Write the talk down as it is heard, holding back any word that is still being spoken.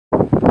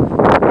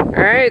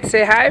Alright,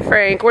 say hi,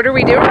 Frank. What are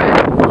we doing?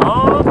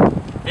 Oh,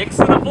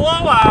 fixing a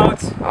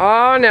blowout.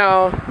 Oh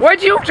no.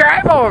 What'd you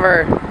drive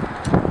over?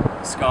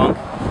 Skunk.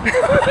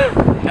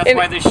 That's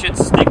why this shit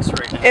stinks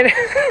right now.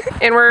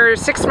 And we're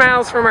 6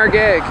 miles from our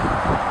gig.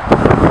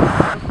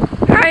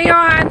 Hi,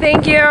 Johan.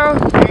 Thank you.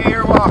 Hey,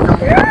 you're welcome.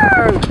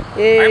 Yeah.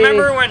 Yay. I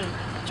remember when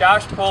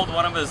Josh pulled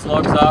one of his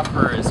lugs off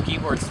for his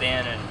keyboard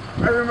stand, and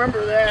I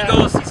remember that.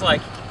 he's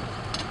like,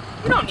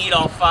 "You don't need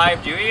all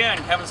 5, do you?" And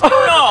Kevin's like, "No."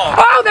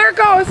 Oh, there it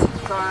goes.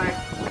 Sorry.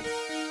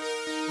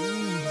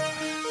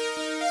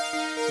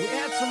 We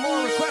had some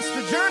more requests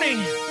for Journey.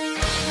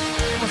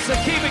 Let's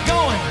keep it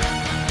going.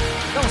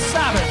 Don't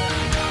stop it.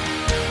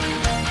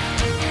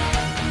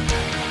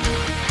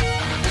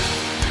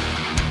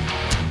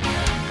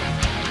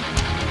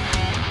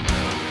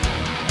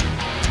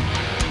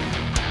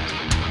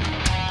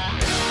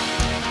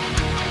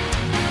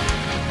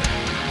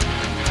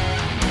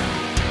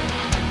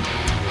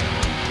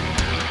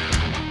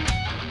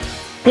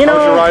 You know, How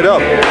was your ride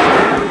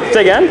up?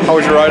 Say again? How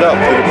was your ride up?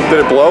 Did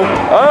it blow?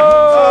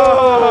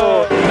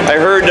 Oh! I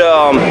heard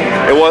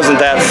it wasn't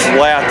that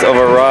flat of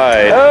a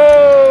ride.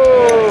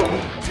 Oh!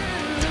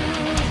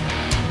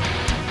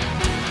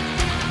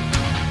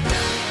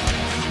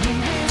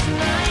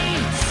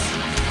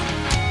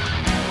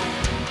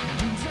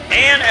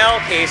 And El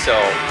Queso.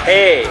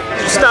 Hey,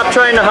 just stop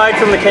trying to hide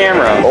from the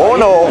camera. Oh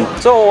no.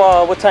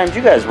 So, what time did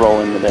you guys roll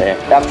in today?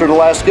 After the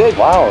last gig.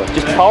 Wow,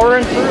 just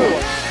powering through.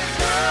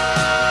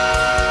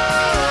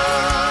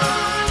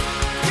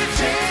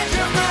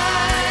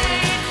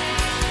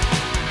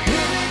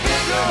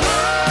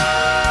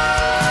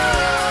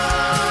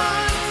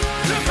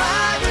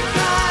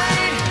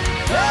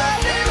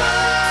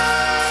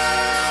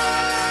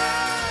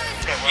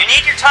 You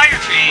need your tire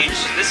change.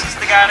 This is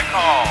the guy to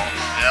call.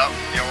 Yep,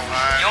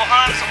 Johan.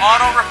 Johan's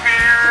Auto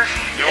Repair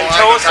and Johan,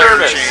 Tow the tire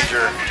Service.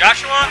 changer.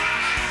 Joshua?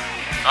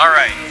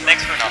 Alright,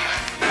 thanks for nothing.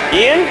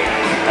 Ian,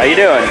 how you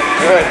doing?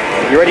 Good.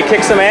 You ready to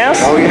kick some ass?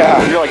 Oh yeah.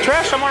 You're like,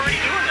 trash, I'm already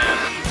doing that.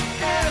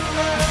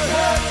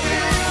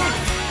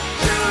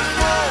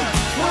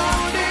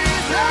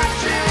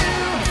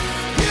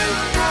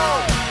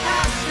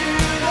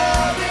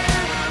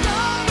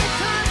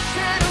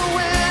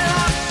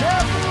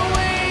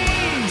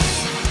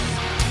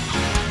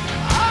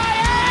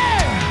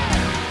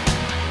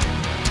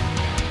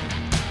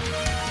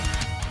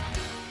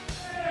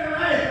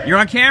 You're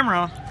on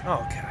camera.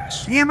 Oh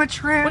gosh. Damn it,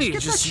 trash. What do you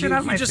Get just that shit out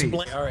of my face.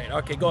 All right.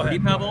 Okay, go ahead.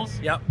 Fruity Pebbles.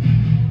 Yep.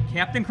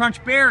 Captain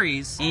Crunch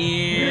Berries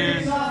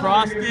and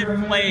Frosted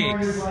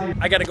Flakes.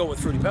 I got to go with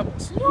Fruity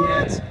Pebbles.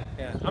 What?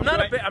 Yeah.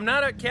 I'm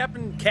not a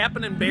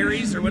Cap'n and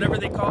Berries or whatever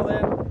they call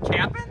that.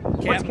 Cap'n?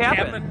 What's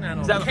Cap'n? I don't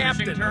Is know. that a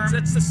fishing Captain. term?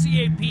 That's the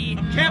CAP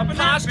Cap'n that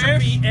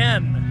apostrophe fish.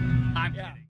 N. I'm Yeah. kidding.